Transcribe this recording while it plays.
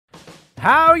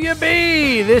How you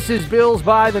be? This is Bills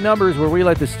by the Numbers, where we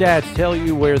let the stats tell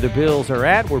you where the Bills are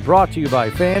at. We're brought to you by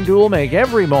FanDuel. Make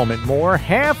every moment more.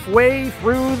 Halfway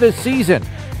through the season,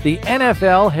 the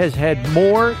NFL has had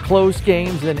more close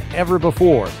games than ever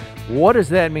before. What does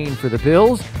that mean for the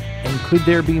Bills? And could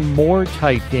there be more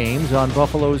tight games on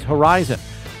Buffalo's horizon?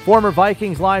 Former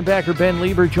Vikings linebacker Ben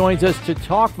Lieber joins us to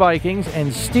talk Vikings,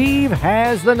 and Steve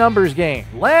has the numbers game.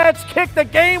 Let's kick the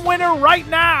game winner right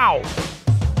now!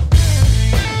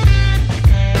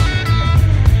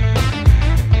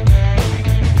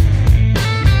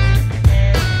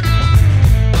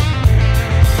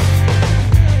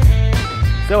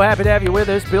 So happy to have you with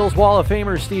us. Bills Wall of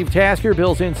Famer Steve Tasker,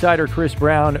 Bills insider Chris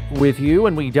Brown with you,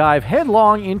 and we dive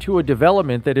headlong into a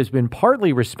development that has been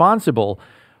partly responsible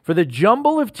for the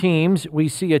jumble of teams we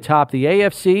see atop the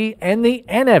AFC and the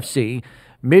NFC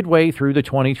midway through the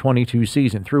 2022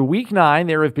 season. Through Week 9,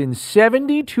 there have been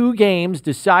 72 games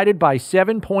decided by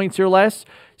 7 points or less,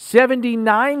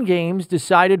 79 games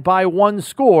decided by one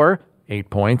score, 8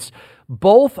 points.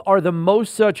 Both are the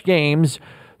most such games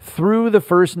through the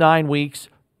first 9 weeks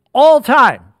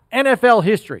all-time NFL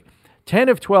history. 10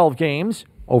 of 12 games,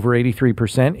 over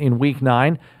 83% in Week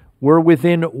 9, were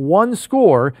within one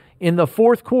score in the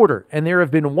fourth quarter, and there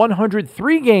have been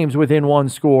 103 games within one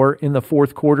score in the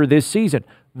fourth quarter this season,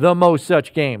 the most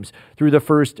such games through the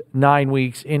first 9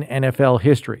 weeks in NFL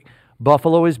history.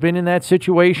 Buffalo has been in that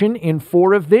situation in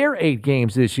 4 of their 8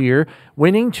 games this year,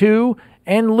 winning 2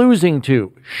 and losing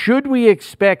 2. Should we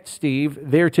expect, Steve,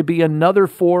 there to be another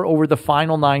 4 over the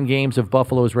final 9 games of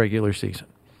Buffalo's regular season?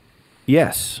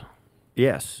 Yes.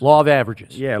 Law of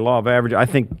averages. Yeah, law of average. I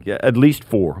think at least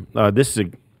 4. It's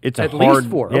a at hard. Least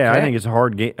 4. Okay. Yeah, I think it's a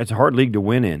hard game. It's a hard league to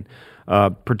win in.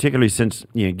 Particularly since,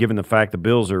 given the fact the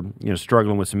Bills are,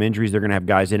 struggling with some injuries, they're going to have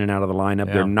guys in and out of the lineup.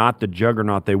 Yeah. They're not the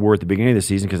juggernaut they were at the beginning of the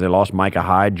season because they lost Micah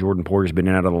Hyde. Jordan Poyer's been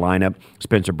in and out of the lineup.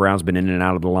 Spencer Brown's been in and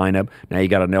out of the lineup. Now you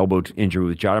got an elbow injury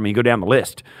with Josh. I mean, you go down the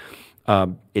list.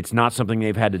 It's not something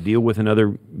they've had to deal with in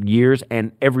other years,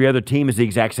 and every other team is the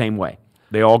exact same way.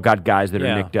 They all got guys that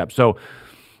are nicked up. So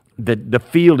the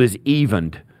field is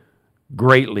evened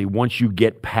greatly once you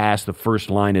get past the first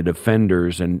line of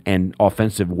defenders and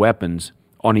offensive weapons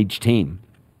on each team.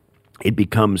 It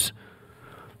becomes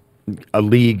a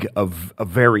league of a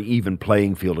very even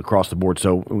playing field across the board.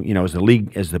 So,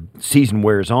 as the season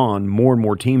wears on, more and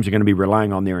more teams are going to be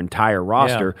relying on their entire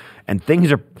roster, and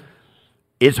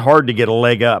it's hard to get a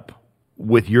leg up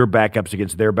with your backups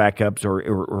against their backups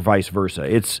or vice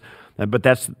versa. But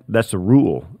that's the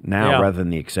rule now rather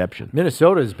than the exception.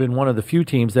 Minnesota has been one of the few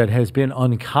teams that has been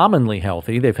uncommonly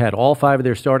healthy. They've had all 5 of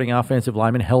their starting offensive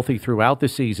linemen healthy throughout the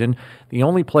season. The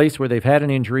only place where they've had an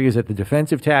injury is at the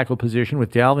defensive tackle position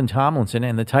with Dalvin Tomlinson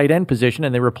and the tight end position,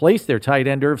 and they replaced their tight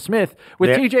end Irv Smith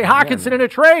with T.J. Hockenson in a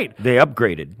trade. They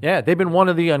upgraded. Yeah, they've been one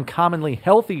of the uncommonly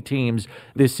healthy teams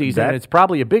this season, and it's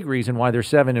probably a big reason why they're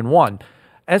 7-1.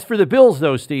 As for the Bills,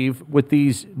 though, Steve, with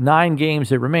these 9 games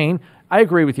that remain, I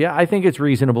agree with you. I think it's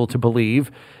reasonable to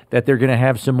believe that they're going to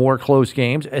have some more close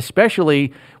games,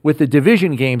 especially with the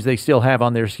division games they still have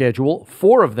on their schedule.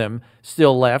 4 of them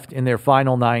still left in their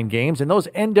final 9 games, and those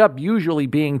end up usually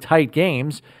being tight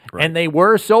games, and they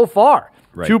were so far.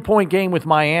 Right. 2-point game with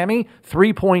Miami,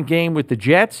 3-point game with the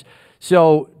Jets.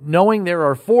 So knowing there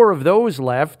are 4 of those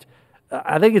left,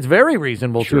 I think it's very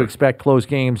reasonable to expect close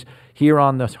games here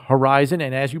on the horizon.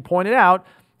 And as you pointed out,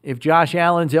 if Josh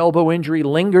Allen's elbow injury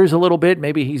lingers a little bit,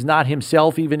 maybe he's not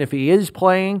himself even if he is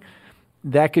playing,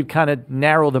 that could kind of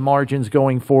narrow the margins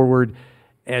going forward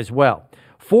as well.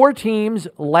 4 teams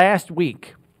last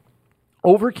week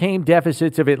overcame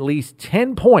deficits of at least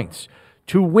 10 points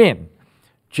to win.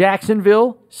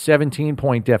 Jacksonville,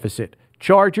 17-point deficit.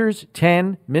 Chargers,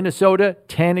 10. Minnesota,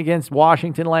 10 against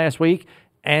Washington last week.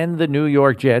 And the New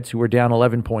York Jets, who were down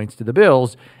 11 points to the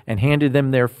Bills and handed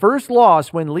them their first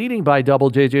loss when leading by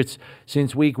double digits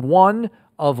since week 1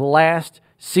 of last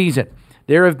season.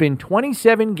 There have been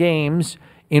 27 games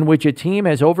in which a team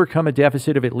has overcome a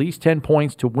deficit of at least 10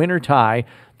 points to win or tie,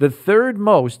 the third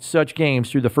most such games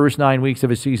through the first 9 weeks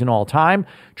of a season all time,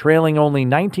 trailing only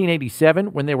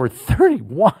 1987 when there were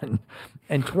 31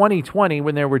 and 2020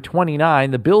 when there were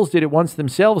 29. The Bills did it once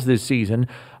themselves this season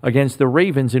against the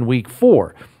Ravens in week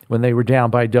 4 when they were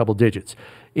down by double digits.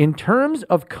 In terms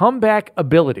of comeback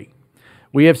ability,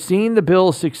 we have seen the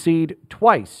Bills succeed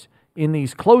twice in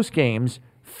these close games,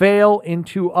 fail in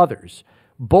 2 others,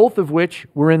 both of which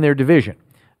were in their division.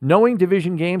 Knowing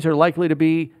division games are likely to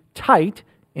be tight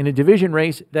in a division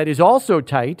race that is also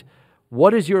tight,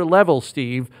 what is your level,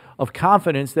 Steve, of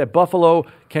confidence that Buffalo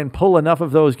can pull enough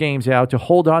of those games out to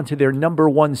hold on to their number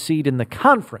 1 seed in the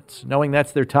conference, knowing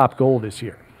that's their top goal this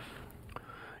year?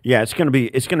 Yeah, it's going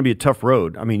to be a tough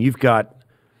road. I mean, you've got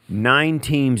 9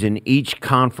 teams in each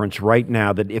conference right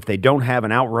now that if they don't have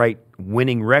an outright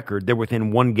winning record, they're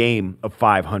within 1 game of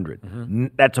 500. Mm-hmm.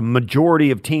 That's a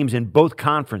majority of teams in both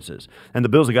conferences, and the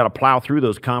Bills have got to plow through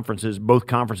those conferences, both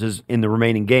conferences in the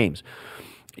remaining games.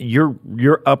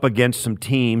 You're up against some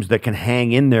teams that can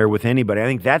hang in there with anybody. I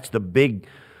think that's the big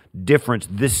difference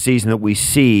this season that we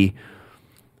see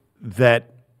that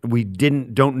we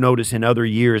don't notice in other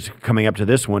years coming up to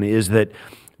this one, is that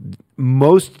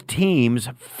most teams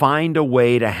find a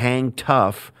way to hang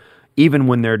tough even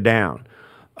when they're down.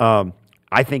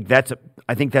 I think that's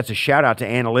a shout out to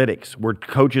analytics, where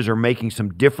coaches are making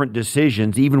some different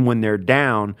decisions even when they're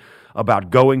down about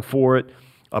going for it,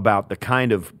 about the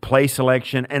kind of play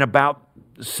selection, and about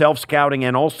self-scouting,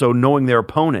 and also knowing their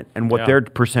opponent and what their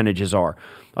percentages are.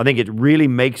 I think it really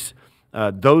makes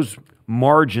those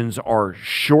margins are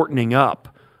shortening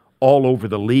up all over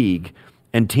the league,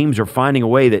 and teams are finding a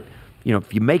way that,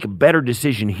 if you make a better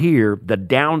decision here, the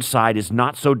downside is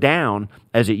not so down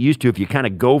as it used to if you kind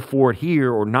of go for it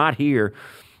here or not here,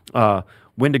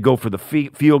 when to go for the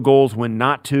field goals, when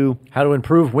not to. How to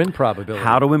improve win probability.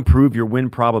 How to improve your win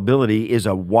probability is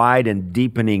a wide and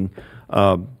deepening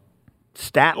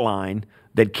stat line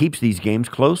that keeps these games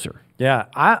closer. Yeah,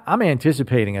 I'm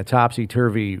anticipating a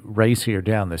topsy-turvy race here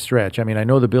down the stretch. I mean, I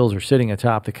know the Bills are sitting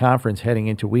atop the conference heading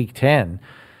into Week 10,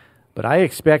 but I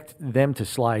expect them to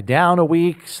slide down a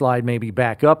week, slide maybe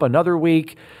back up another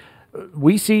week.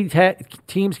 We see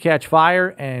teams catch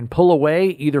fire and pull away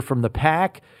either from the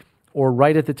pack or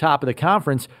right at the top of the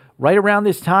conference right around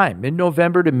this time,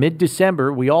 mid-November to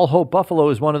mid-December. We all hope Buffalo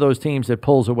is one of those teams that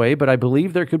pulls away, but I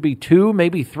believe there could be 2,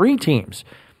 maybe 3 teams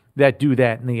that do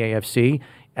that in the AFC.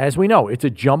 As we know, it's a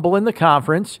jumble in the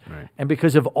conference, right. And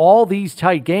because of all these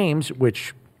tight games,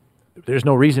 which there's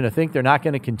no reason to think they're not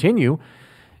going to continue,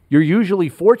 you're usually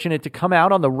fortunate to come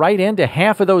out on the right end of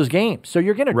half of those games. So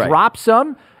you're going to drop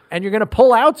some, and you're going to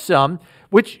pull out some,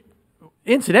 which,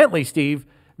 incidentally, Steve,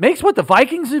 makes what the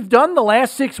Vikings have done the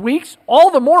last 6 weeks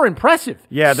all the more impressive.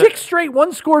 Yeah, 6 straight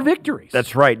one-score victories.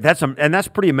 That's right. And that's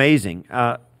pretty amazing.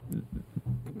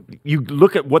 You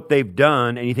look at what they've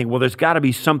done, and you think, well, there's got to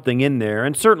be something in there.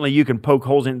 And certainly you can poke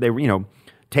holes in.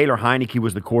 Taylor Heineke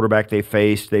was the quarterback they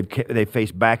faced. They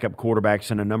faced backup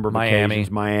quarterbacks in a number of occasions.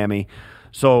 Miami.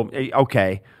 So,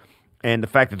 okay. And the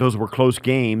fact that those were close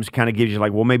games kind of gives you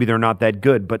like, well, maybe they're not that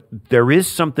good. But there is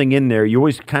something in there. You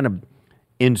always kind of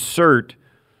insert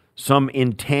some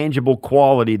intangible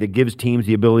quality that gives teams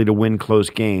the ability to win close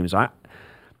games.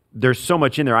 There's so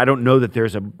much in there. I don't know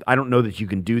that you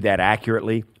can do that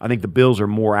accurately. I think the Bills are a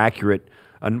more accurate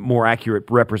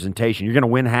representation. You're going to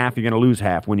win half, you're going to lose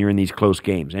half when you're in these close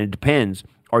games. And it depends.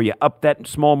 Are you up that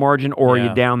small margin, or are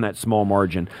you down that small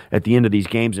margin at the end of these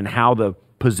games? And how the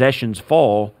possessions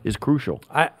fall is crucial.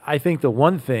 I think the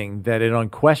one thing that it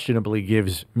unquestionably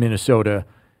gives Minnesota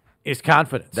is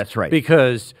confidence. That's right.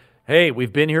 Because, hey,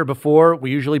 we've been here before.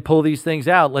 We usually pull these things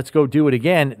out. Let's go do it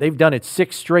again. They've done it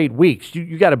 6 straight weeks.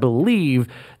 You got to believe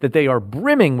that they are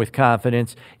brimming with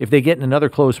confidence if they get in another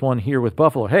close one here with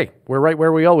Buffalo. Hey, we're right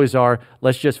where we always are.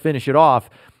 Let's just finish it off.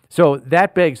 So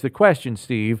that begs the question,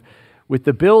 Steve, with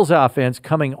the Bills offense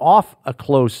coming off a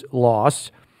close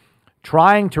loss,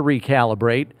 trying to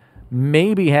recalibrate,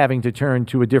 maybe having to turn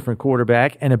to a different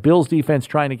quarterback, and a Bills defense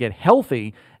trying to get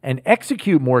healthy and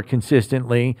execute more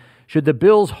consistently, should the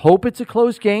Bills hope it's a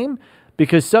close game?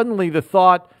 Because suddenly the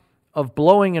thought of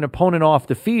blowing an opponent off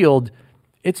the field,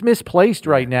 it's misplaced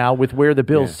right now with where the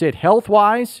Bills sit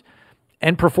health-wise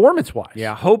and performance-wise.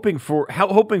 Yeah, hoping for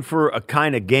a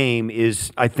kind of game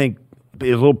is, I think, a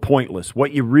little pointless.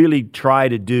 What you really try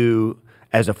to do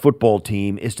as a football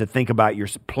team is to think about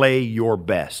play your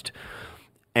best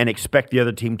and expect the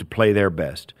other team to play their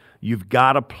best. You've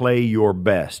got to play your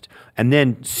best and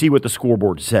then see what the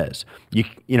scoreboard says. You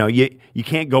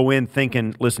can't go in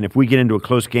thinking, listen, if we get into a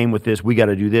close game with this, we got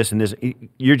to do this and this.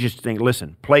 You're just thinking,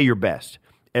 listen, play your best.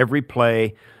 Every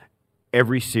play,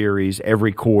 every series,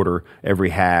 every quarter,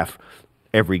 every half,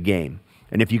 every game.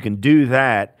 And if you can do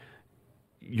that,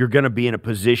 you're going to be in a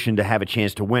position to have a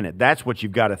chance to win it. That's what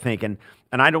you've got to think. And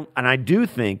I do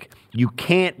think you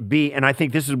can't be, and I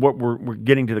think this is what we're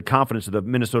getting to the confidence of the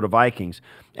Minnesota Vikings,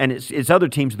 and it's other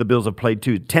teams the Bills have played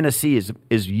too. Tennessee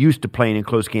is used to playing in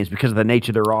close games because of the nature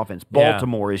of their offense.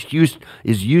 Baltimore is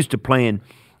used to playing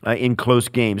in close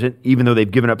games, even though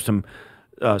they've given up some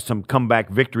comeback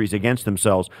victories against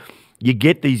themselves. You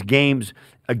get these games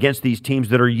against these teams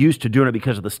that are used to doing it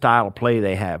because of the style of play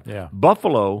they have. Yeah.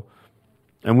 Buffalo.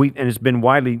 And it's been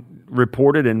widely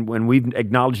reported, and when we've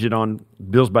acknowledged it on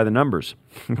Bills by the Numbers,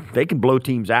 they can blow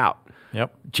teams out.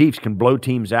 Yep. Chiefs can blow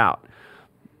teams out.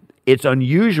 it's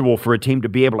unusual for a team to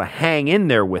be able to hang in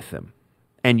there with them.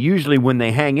 And usually when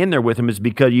they hang in there with them is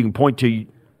because you can point to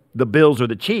the Bills or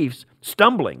the Chiefs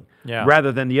stumbling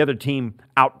rather than the other team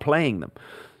outplaying them.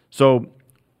 So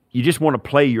you just want to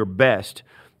play your best,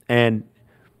 and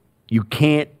you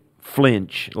can't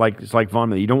flinch. It's like Von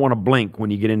Miller. You don't want to blink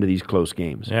when you get into these close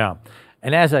games. Yeah.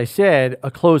 And as I said,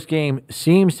 a close game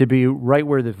seems to be right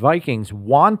where the Vikings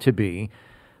want to be.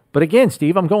 But again,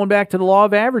 Steve, I'm going back to the law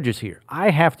of averages here. I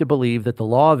have to believe that the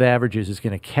law of averages is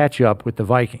going to catch up with the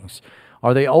Vikings.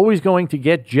 Are they always going to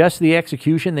get just the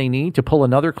execution they need to pull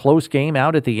another close game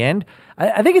out at the end?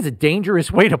 I think it's a dangerous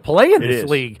way to play in this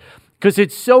league because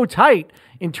it's so tight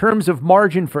in terms of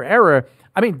margin for error.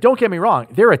 I mean, don't get me wrong.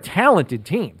 They're a talented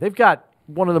team. They've got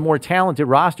one of the more talented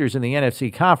rosters in the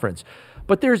NFC Conference.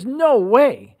 But there's no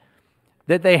way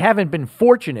that they haven't been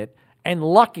fortunate and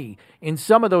lucky in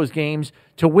some of those games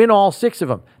to win all 6 of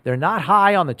them. They're not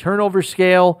high on the turnover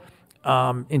scale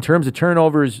in terms of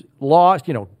turnovers lost,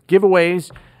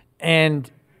 giveaways.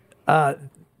 And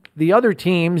the other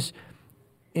teams,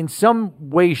 in some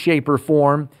way, shape, or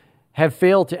form, have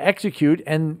failed to execute.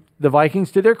 And the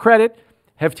Vikings, to their credit,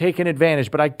 have taken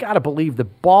advantage. But I got to believe the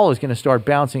ball is going to start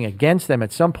bouncing against them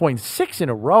at some point. 6 in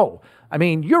a row. I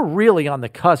mean, you're really on the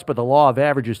cusp of the law of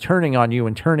averages turning on you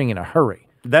and turning in a hurry.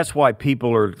 That's why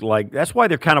people are that's why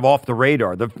they're kind of off the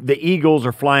radar. The Eagles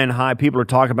are flying high. People are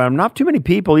talking about them. Not too many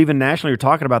people, even nationally, are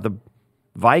talking about the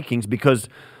Vikings because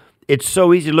it's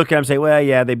so easy to look at them and say, well,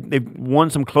 yeah, they've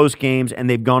won some close games and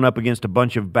they've gone up against a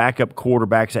bunch of backup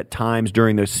quarterbacks at times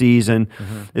during the season.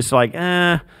 Mm-hmm.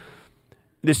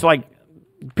 It's like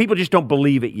people just don't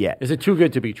believe it yet. Is it too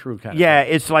good to be true? Kind of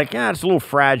thing? It's like, it's a little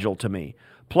fragile to me.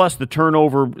 Plus the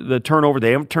turnover,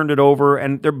 they haven't turned it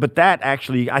over, but that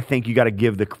actually, I think you got to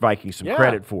give the Vikings some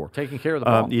credit for taking care of the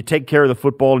ball. You take care of the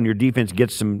football, and your defense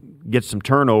gets some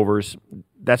turnovers.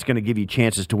 That's going to give you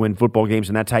chances to win football games,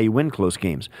 and that's how you win close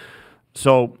games.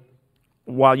 So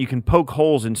while you can poke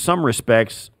holes in some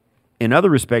respects, in other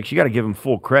respects, you got to give them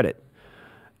full credit.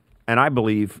 And I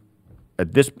believe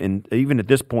even at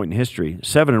this point in history,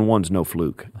 7-1's no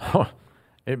fluke.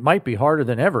 It might be harder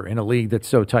than ever in a league that's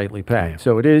so tightly packed.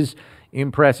 So it is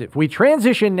impressive. We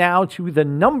transition now to the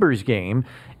numbers game,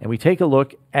 and we take a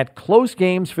look at close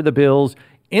games for the Bills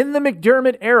in the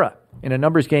McDermott era in a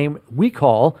numbers game we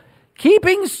call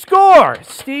Keeping Score.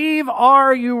 Steve,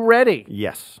 are you ready?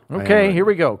 Yes. Okay, here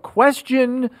we go.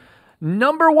 Question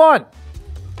number 1.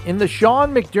 In the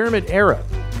Sean McDermott era,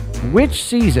 which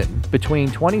season between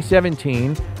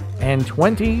 2017 and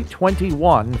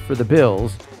 2021 for the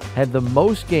Bills had the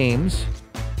most games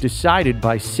decided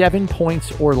by 7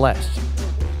 points or less?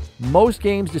 Most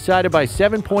games decided by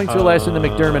 7 points or less in the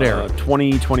McDermott era.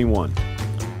 2021.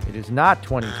 It is not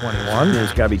 2021.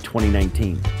 It's got to be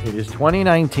 2019. It is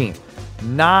 2019.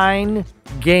 9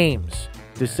 games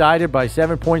decided by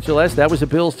 7 points or less. That was a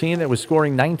Bills team that was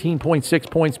scoring 19.6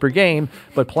 points per game,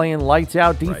 but playing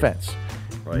lights-out defense.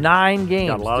 Right. 9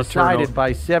 games decided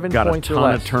by 7 points or less. Got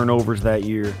a ton of turnovers that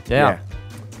year. Yeah.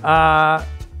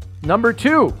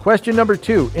 Question number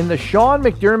 2. In the Sean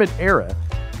McDermott era,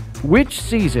 which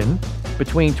season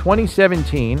between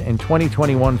 2017 and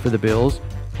 2021 for the Bills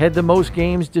had the most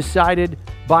games decided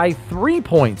by 3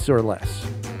 points or less?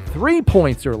 3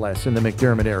 points or less in the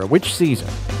McDermott era. Which season?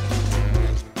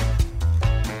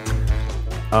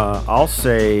 I'll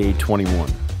say 21.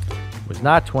 It was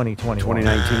not 2021.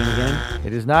 2019 again?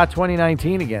 It is not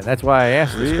 2019 again. That's why I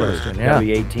asked this question. Yeah. It'll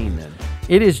be 18 then.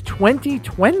 It is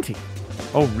 2020.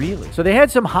 Oh, really? So they had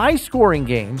some high-scoring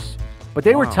games, but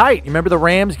they were tight. You remember the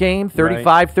Rams game,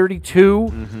 35-32?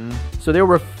 Mm-hmm. So there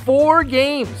were 4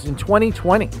 games in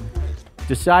 2020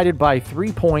 decided by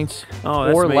 3 points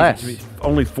or less.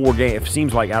 Only 4 games. It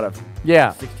seems like out of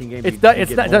 16 games.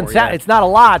 It's not a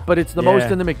lot, but it's the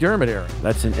most in the McDermott era.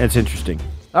 That's interesting.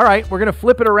 All right, we're going to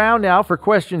flip it around now for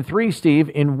question 3, Steve.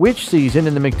 In which season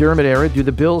in the McDermott era do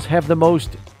the Bills have the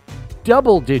most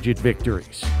double-digit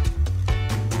victories?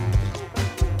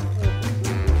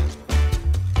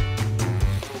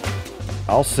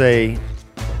 I'll say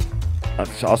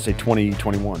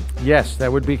 2021. Yes,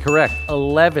 that would be correct.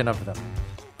 11 of them.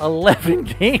 11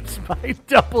 games by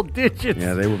double digits.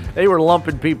 Yeah, they were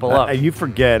lumping people up. You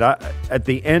forget, at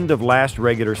the end of last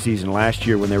regular season, last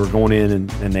year when they were going in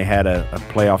and they had a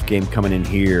playoff game coming in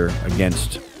here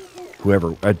against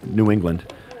whoever, New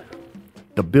England,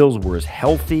 the Bills were as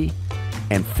healthy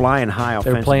and flying high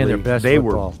offensively. They were playing their best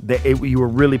football. You were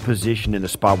really positioned in a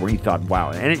spot where he thought, wow.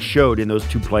 And it showed in those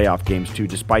 2 playoff games, too,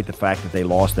 despite the fact that they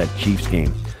lost that Chiefs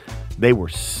game. They were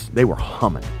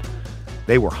humming.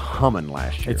 They were humming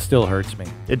last year. It still hurts me.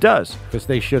 It does. Because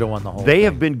they should have won the whole They thing.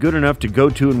 have been good enough to go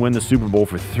to and win the Super Bowl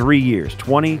for 3 years,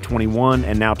 20, 21,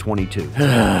 and now 22.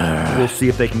 We'll see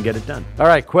if they can get it done. All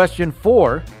right, question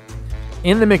 4.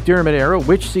 In the McDermott era,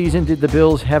 which season did the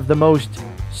Bills have the most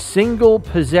single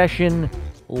possession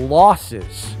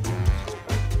losses?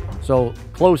 So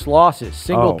close losses,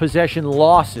 single possession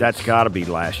losses. That's got to be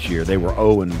last year. They were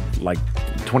 0 in like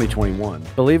 2021.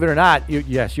 Believe it or not,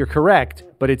 yes, you're correct,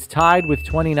 but it's tied with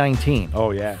 2019.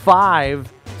 Oh, yeah.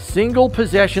 5 single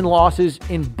possession losses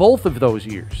in both of those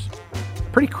years.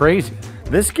 Pretty crazy.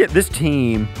 This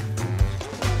team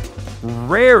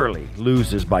rarely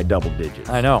loses by double digits.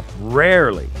 I know.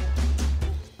 Rarely.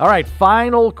 All right,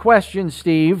 final question,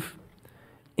 Steve.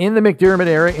 In the McDermott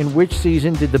era, in which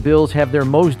season did the Bills have their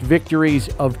most victories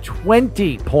of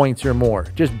 20 points or more?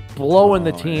 Just blowing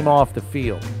the team off the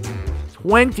field.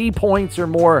 20 points or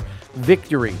more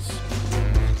victories.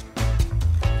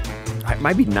 It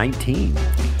might be 19.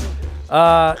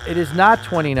 It is not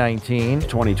 2019.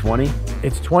 2020?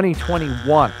 It's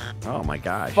 2021. Oh, my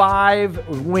gosh.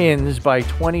 5 wins by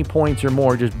 20 points or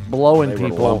more, just blowing They were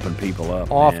lumping people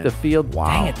up off man. the field. Wow.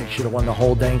 Dang it, they should have won the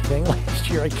whole dang thing last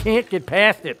year. I can't get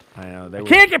past it. I know.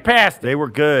 Can't get past it. They were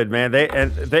good, man.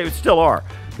 They still are.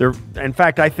 In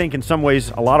fact, I think in some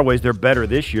ways, a lot of ways, they're better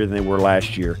this year than they were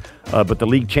last year. But the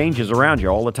league changes around you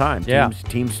all the time. Yeah.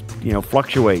 Teams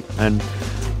fluctuate. And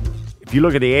if you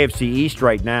look at the AFC East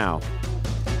right now,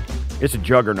 it's a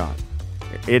juggernaut.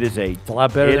 It's a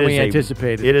lot better than we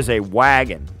anticipated. It is a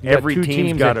wagon. Every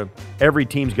team's got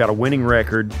a winning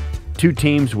record. 2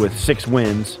 teams with 6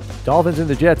 wins. Dolphins and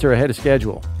the Jets are ahead of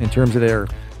schedule in terms of their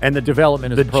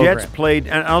development of the program. Jets played,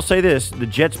 and I'll say this: the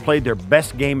Jets played their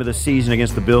best game of the season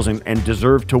against the Bills and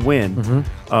deserved to win.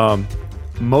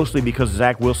 Mm-hmm. Mostly because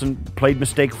Zach Wilson played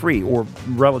mistake-free, or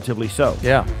relatively so.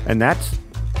 Yeah, and that's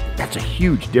a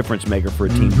huge difference maker for a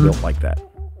team built like that.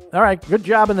 All right, good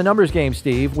job in the numbers game,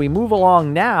 Steve. We move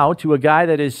along now to a guy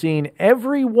that has seen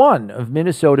every one of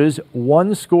Minnesota's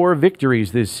one-score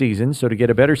victories this season. So to get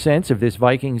a better sense of this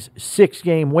Vikings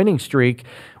 6-game winning streak,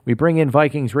 we bring in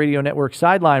Vikings Radio Network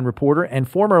sideline reporter and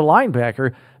former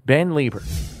linebacker Ben Lieber.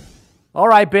 All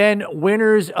right, Ben,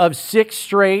 winners of 6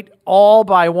 straight, all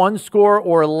by 1 score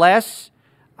or less.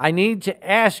 I need to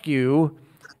ask you,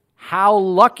 how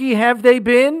lucky have they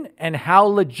been, and how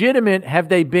legitimate have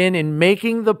they been in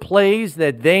making the plays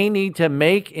that they need to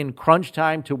make in crunch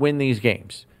time to win these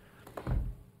games?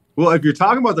 Well, if you're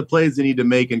talking about the plays they need to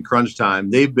make in crunch time,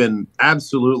 they've been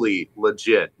absolutely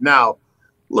legit. Now,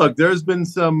 look, there's been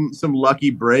some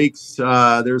lucky breaks.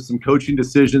 There's some coaching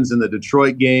decisions in the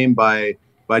Detroit game by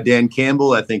Dan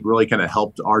Campbell, I think really kind of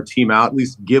helped our team out, at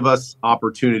least give us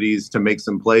opportunities to make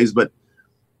some plays. But,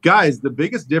 guys, the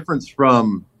biggest difference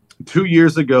from 2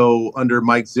 years ago under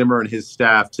Mike Zimmer and his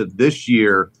staff to this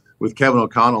year with Kevin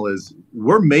O'Connell is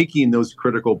we're making those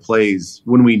critical plays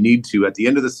when we need to at the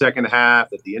end of the second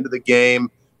half, at the end of the game.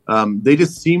 They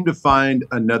just seem to find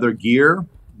another gear.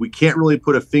 We can't really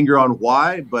put a finger on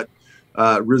why, but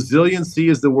resiliency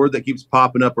is the word that keeps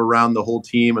popping up around the whole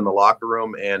team in the locker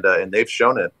room, and they've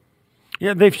shown it.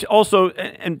 Yeah, they've also,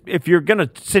 and if you're going to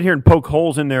sit here and poke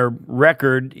holes in their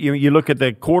record, you look at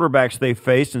the quarterbacks they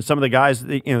faced and some of the guys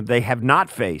they have not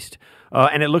faced,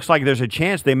 and it looks like there's a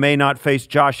chance they may not face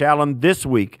Josh Allen this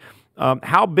week.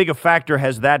 How big a factor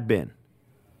has that been?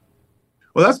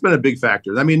 Well, that's been a big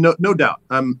factor. I mean, no doubt.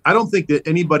 I don't think that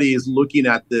anybody is looking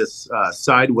at this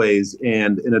sideways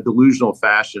and in a delusional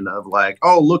fashion of like,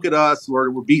 oh, look at us,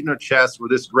 we're beating our chest, we're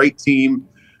this great team.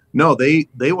 No, they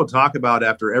will talk about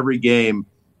after every game,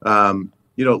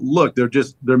 look,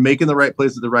 they're making the right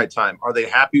plays at the right time. Are they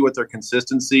happy with their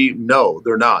consistency? No,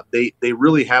 they're not. They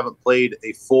really haven't played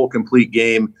a full, complete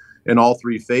game in all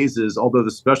 3 phases, although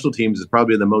the special teams is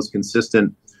probably the most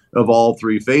consistent of all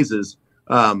 3 phases.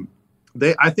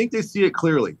 I think they see it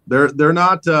clearly. They're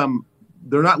not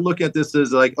looking at this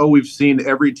as like, oh, we've seen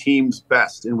every team's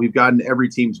best and we've gotten every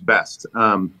team's best.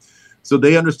 So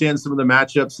they understand some of the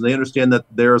matchups, and they understand that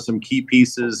there are some key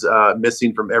pieces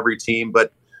missing from every team.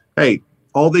 But, hey,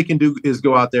 all they can do is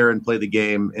go out there and play the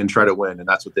game and try to win, and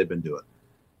that's what they've been doing.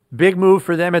 Big move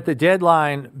for them at the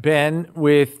deadline, Ben,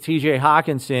 with TJ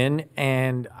Hawkinson.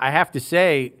 And I have to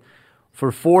say,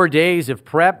 for 4 days of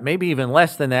prep, maybe even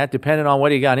less than that, depending on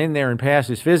what he got in there and passed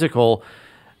his physical,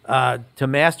 to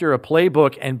master a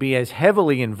playbook and be as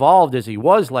heavily involved as he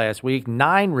was last week,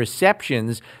 9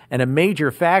 receptions and a major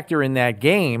factor in that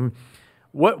game.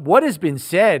 What has been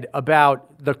said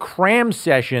about the cram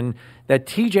session that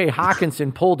TJ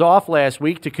Hawkinson pulled off last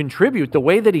week to contribute the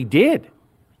way that he did?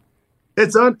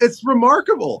 It's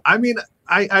remarkable. I mean,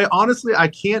 I honestly, I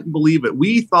can't believe it.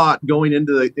 We thought going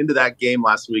into that game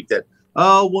last week that,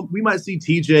 well, we might see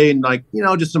TJ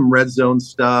and just some red zone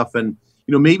stuff and,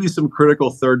 maybe some critical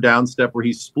third down step where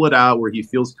he's split out, where he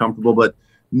feels comfortable. But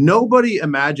nobody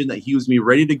imagined that he was going to be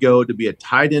ready to go to be a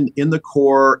tight end in the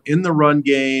core, in the run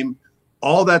game,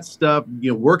 all that stuff,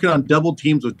 working on double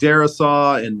teams with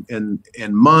Darisaw and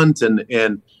Munt.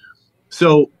 And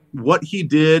so what he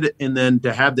did, and then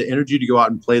to have the energy to go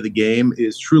out and play the game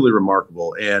is truly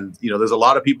remarkable. And, there's a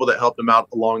lot of people that helped him out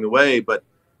along the way, but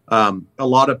a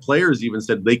lot of players even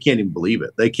said they can't even believe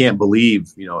it. They can't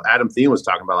believe, Adam Thielen was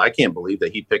talking about, I can't believe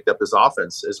that he picked up this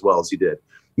offense as well as he did.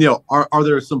 Are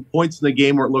there some points in the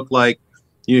game where it looked like,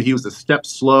 he was a step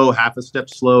slow, half a step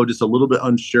slow, just a little bit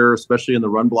unsure, especially in the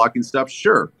run blocking stuff?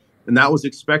 Sure. And that was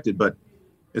expected. But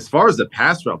as far as the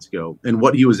pass routes go and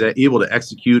what he was able to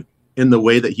execute in the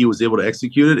way that he was able to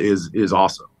execute it is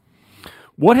awesome.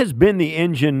 What has been the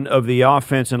engine of the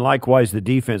offense and likewise the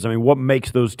defense? I mean, what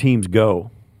makes those teams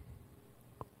go?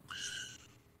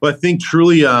 Well, I think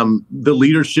truly the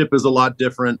leadership is a lot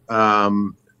different.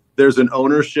 There's an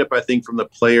ownership, I think, from the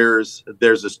players.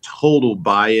 There's this total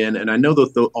buy-in. And I know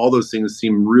that all those things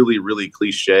seem really, really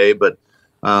cliche, but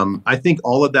I think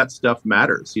all of that stuff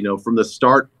matters. From the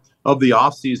start of the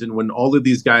offseason, when all of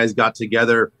these guys got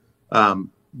together,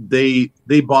 they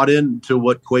bought into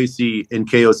what Kwesi and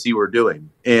KOC were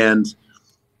doing. And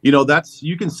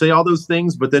you can say all those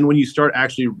things, but then when you start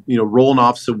actually, rolling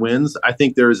off some wins, I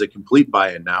think there is a complete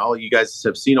buy-in now. You guys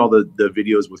have seen all the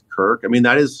videos with Kirk. I mean,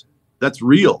 that's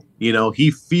real.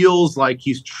 He feels like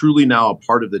he's truly now a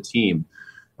part of the team.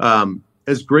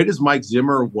 As great as Mike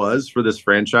Zimmer was for this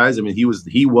franchise, I mean, he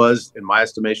was, in my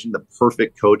estimation, the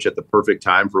perfect coach at the perfect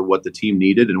time for what the team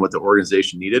needed and what the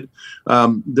organization needed.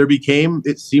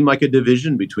 It seemed like a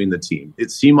division between the team. It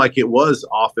seemed like it was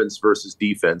offense versus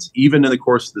defense, even in the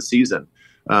course of the season.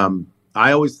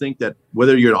 I always think that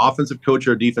whether you're an offensive coach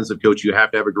or a defensive coach, you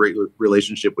have to have a great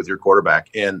relationship with your quarterback.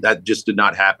 And that just did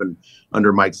not happen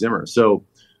under Mike Zimmer. So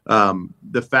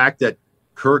the fact that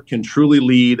Kirk can truly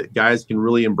lead, guys can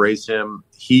really embrace him,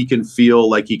 he can feel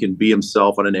like he can be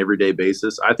himself on an everyday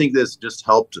basis, I think this just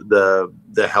helped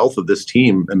the health of this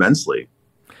team immensely.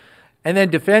 And then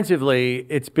defensively,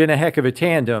 it's been a heck of a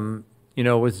tandem,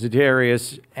 with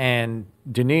Za'Darius and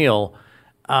Danielle.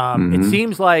 It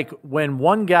seems like when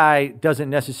one guy doesn't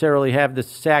necessarily have the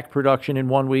sack production in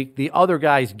 1 week, the other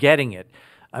guy's getting it.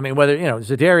 I mean, whether,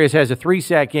 Za'Darius has a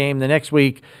 3-sack game, the next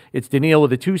week it's Danielle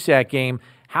with a 2-sack game.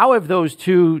 How have those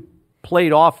two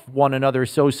played off one another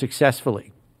so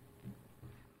successfully?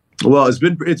 Well, it's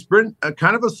been a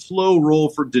kind of a slow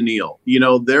roll for Danielle.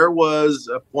 There was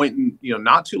a point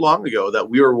not too long ago that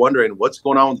we were wondering what's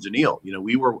going on with Danielle.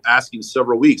 We were asking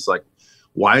several weeks, like,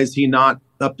 why is he not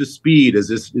up to speed? Is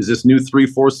this new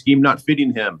 3-4 scheme not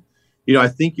fitting him? I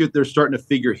think they're starting to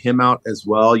figure him out as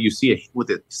well. You see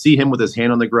him with his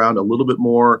hand on the ground a little bit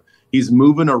more. He's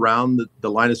moving around the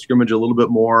line of scrimmage a little bit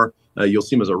more. You'll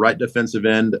see him as a right defensive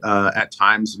end at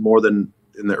times more than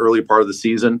in the early part of the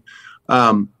season.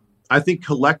 I think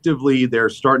collectively they're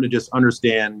starting to just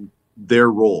understand their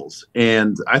roles.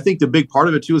 And I think the big part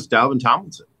of it, too, is Dalvin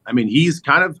Tomlinson. I mean, he's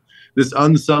kind of this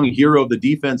unsung hero of the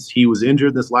defense. He was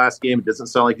injured this last game. It doesn't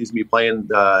sound like he's going to be playing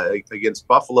against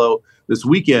Buffalo this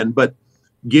weekend. But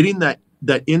getting that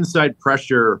inside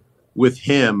pressure with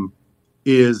him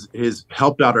is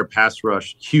helped out our pass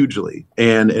rush hugely.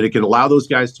 And it can allow those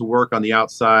guys to work on the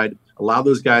outside, allow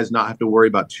those guys not have to worry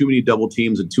about too many double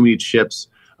teams and too many chips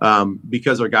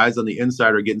because our guys on the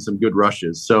inside are getting some good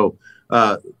rushes. So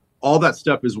all that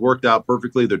stuff has worked out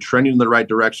perfectly. They're trending in the right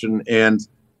direction. And,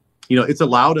 it's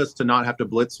allowed us to not have to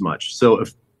blitz much. So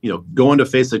if, going to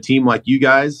face a team like you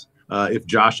guys, if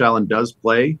Josh Allen does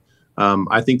play,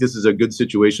 I think this is a good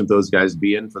situation for those guys to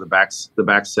be in for the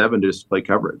back seven to just play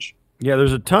coverage. Yeah,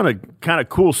 there's a ton of kind of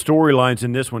cool storylines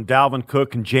in this one. Dalvin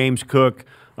Cook and James Cook.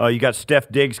 You got Steph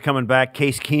Diggs coming back,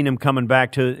 Case Keenum coming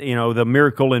back to, the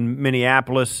Miracle in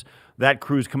Minneapolis. That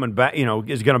crew's coming back,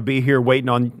 is going to be here waiting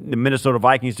on the Minnesota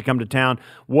Vikings to come to town.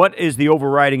 What is the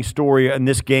overriding story in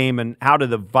this game, and how do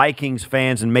the Vikings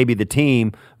fans and maybe the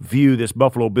team view this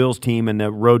Buffalo Bills team and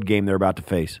the road game they're about to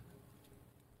face?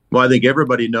 Well, I think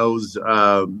everybody knows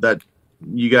that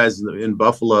you guys in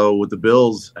Buffalo with the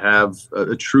Bills have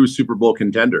a true Super Bowl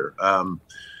contender.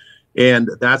 And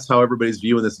that's how everybody's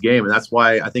viewing this game. And that's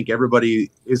why I think everybody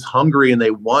is hungry and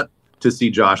they want to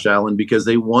see Josh Allen because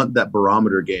they want that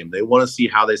barometer game. They want to see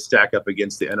how they stack up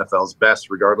against the NFL's best,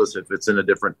 regardless if it's in a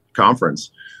different conference.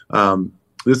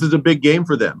 This is a big game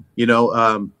for them.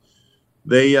 The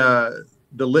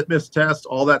litmus test,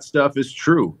 all that stuff is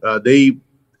true.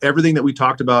 everything that we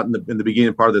talked about in the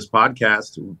beginning part of this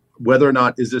podcast, whether or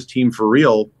not is this team for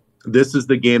real, this is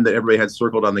the game that everybody had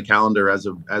circled on the calendar as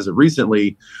of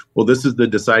recently. Well, this is the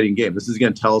deciding game. This is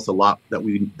going to tell us a lot that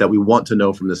we want to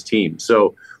know from this team.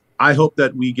 So I hope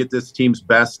that we get this team's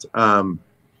best.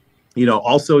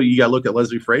 Also you got to look at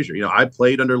Leslie Frazier. I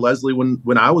played under Leslie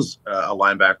when I was a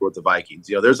linebacker with the Vikings.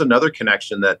 There's another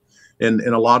connection that, and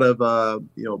a lot of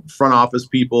front office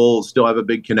people still have a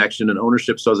big connection, and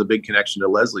ownership still has a big connection to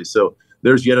Leslie. So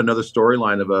there's yet another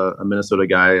storyline of a Minnesota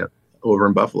guy over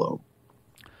in Buffalo.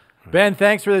 Ben,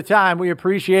 thanks for the time. We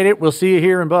appreciate it. We'll see you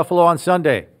here in Buffalo on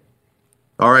Sunday.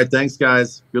 All right, thanks,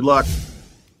 guys. Good luck.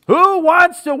 Who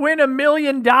wants to win $1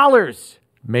 million?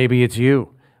 Maybe it's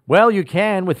you. Well, you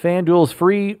can with FanDuel's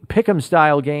free pick'em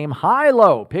style game,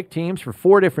 High-Low. Pick teams for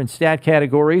 4 different stat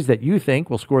categories that you think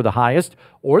will score the highest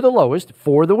or the lowest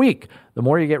for the week. The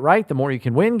more you get right, the more you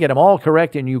can win. Get them all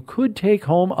correct, and you could take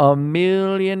home $1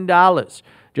 million.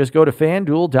 Just go to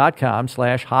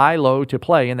FanDuel.com/high-low to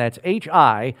play, and that's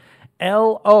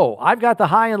HILO. I've got the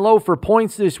high and low for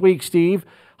points this week, Steve.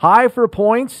 High for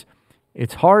points.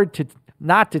 It's hard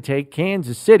not to take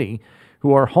Kansas City,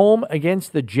 who are home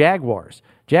against the Jaguars.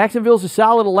 Jacksonville's a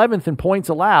solid 11th in points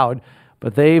allowed,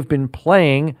 but they've been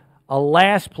playing a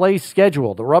last-place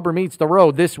schedule. The rubber meets the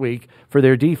road this week for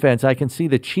their defense. I can see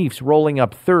the Chiefs rolling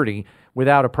up 30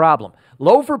 without a problem.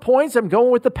 Low for points, I'm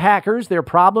going with the Packers. Their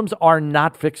problems are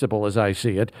not fixable as I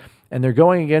see it, and they're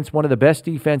going against one of the best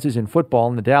defenses in football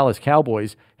in the Dallas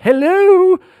Cowboys.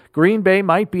 Hello! Green Bay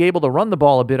might be able to run the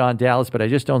ball a bit on Dallas, but I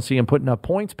just don't see them putting up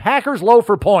points. Packers low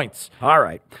for points. All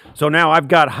right. So now I've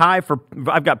got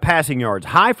passing yards.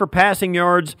 High for passing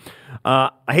yards.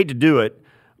 I hate to do it,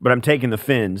 but I'm taking the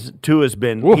Fins. Tua's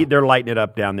they're lighting it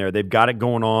up down there. They've got it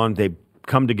going on. They've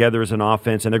come together as an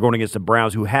offense, and they're going against the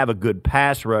Browns, who have a good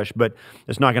pass rush, but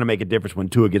it's not going to make a difference when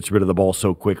Tua gets rid of the ball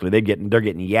so quickly. They're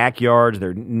getting yak yards.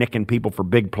 They're nicking people for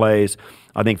big plays.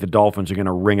 I think the Dolphins are going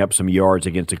to ring up some yards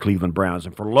against the Cleveland Browns.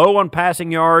 And for low on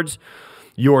passing yards,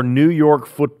 your New York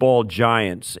Football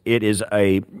Giants. It's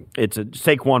a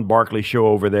Saquon Barkley show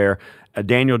over there.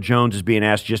 Daniel Jones is being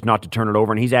asked just not to turn it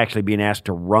over, and he's actually being asked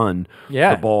to run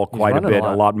the ball quite a bit,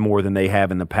 a lot more than they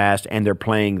have in the past, and they're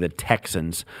playing the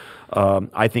Texans.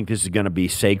 I think this is going to be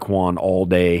Saquon all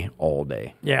day.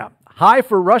 Yeah. High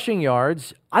for rushing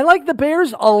yards. I like the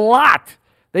Bears a lot.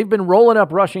 They've been rolling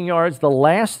up rushing yards the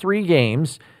last 3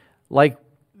 games like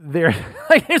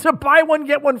there's a buy one,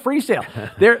 get one free sale.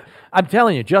 I'm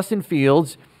telling you, Justin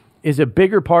Fields is a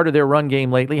bigger part of their run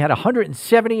game lately. Had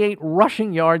 178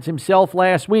 rushing yards himself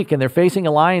last week, and they're facing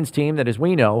a Lions team that, as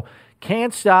we know,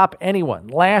 can't stop anyone.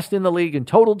 Last in the league in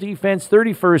total defense,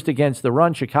 31st against the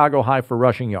run. Chicago high for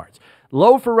rushing yards.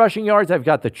 Low for rushing yards, I've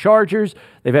got the Chargers.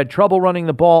 They've had trouble running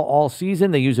the ball all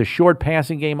season. They use a short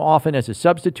passing game often as a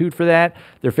substitute for that.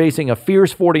 They're facing a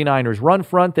fierce 49ers run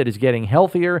front that is getting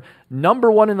healthier.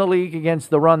 Number 1 in the league against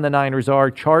the run, the Niners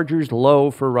are. Chargers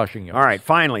low for rushing yards. All right,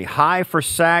 finally, high for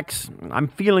sacks. I'm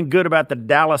feeling good about the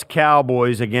Dallas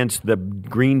Cowboys against the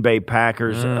Green Bay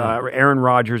Packers. Aaron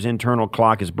Rodgers' internal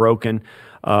clock is broken.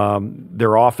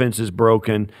 Their offense is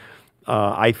broken.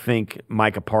 I think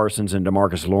Micah Parsons and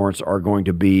DeMarcus Lawrence are going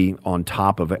to be on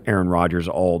top of Aaron Rodgers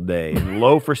all day. And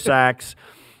low for sacks,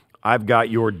 I've got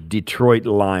your Detroit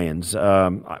Lions.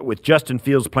 With Justin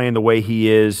Fields playing the way he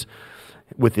is,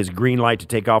 with his green light to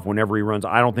take off whenever he runs,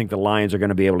 I don't think the Lions are going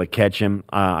to be able to catch him.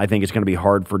 I think it's going to be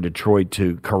hard for Detroit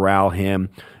to corral him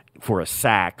for a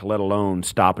sack, let alone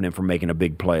stopping him from making a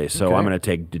big play. So I'm going to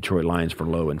take Detroit Lions for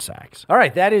low in sacks. All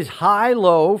right, that is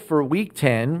high-low for Week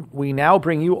 10. We now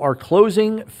bring you our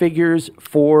closing figures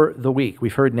for the week.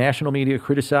 We've heard national media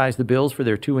criticize the Bills for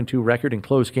their 2-2 record in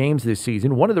close games this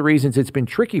season. One of the reasons it's been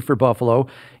tricky for Buffalo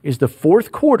is the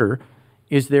fourth quarter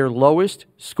is their lowest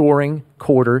scoring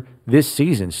quarter this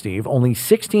season, Steve. Only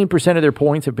 16% of their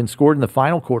points have been scored in the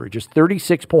final quarter, just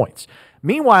 36 points.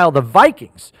 Meanwhile, the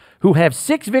Vikings, who have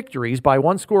 6 victories by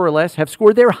 1 score or less, have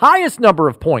scored their highest number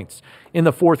of points in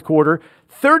the fourth quarter.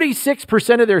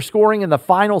 36% of their scoring in the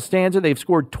final stanza. They've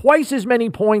scored twice as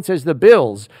many points as the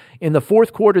Bills in the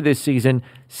fourth quarter this season,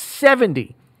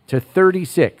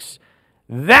 70-36.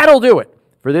 That'll do it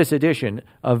for this edition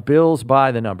of Bills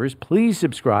by the Numbers. Please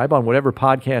subscribe on whatever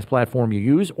podcast platform you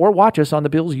use or watch us on the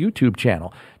Bills YouTube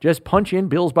channel. Just punch in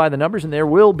Bills by the Numbers and there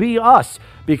will be us,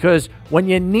 because when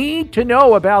you need to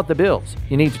know about the Bills,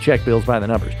 you need to check Bills by the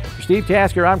Numbers. For Steve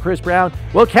Tasker, I'm Chris Brown.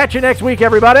 We'll catch you next week,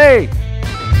 everybody.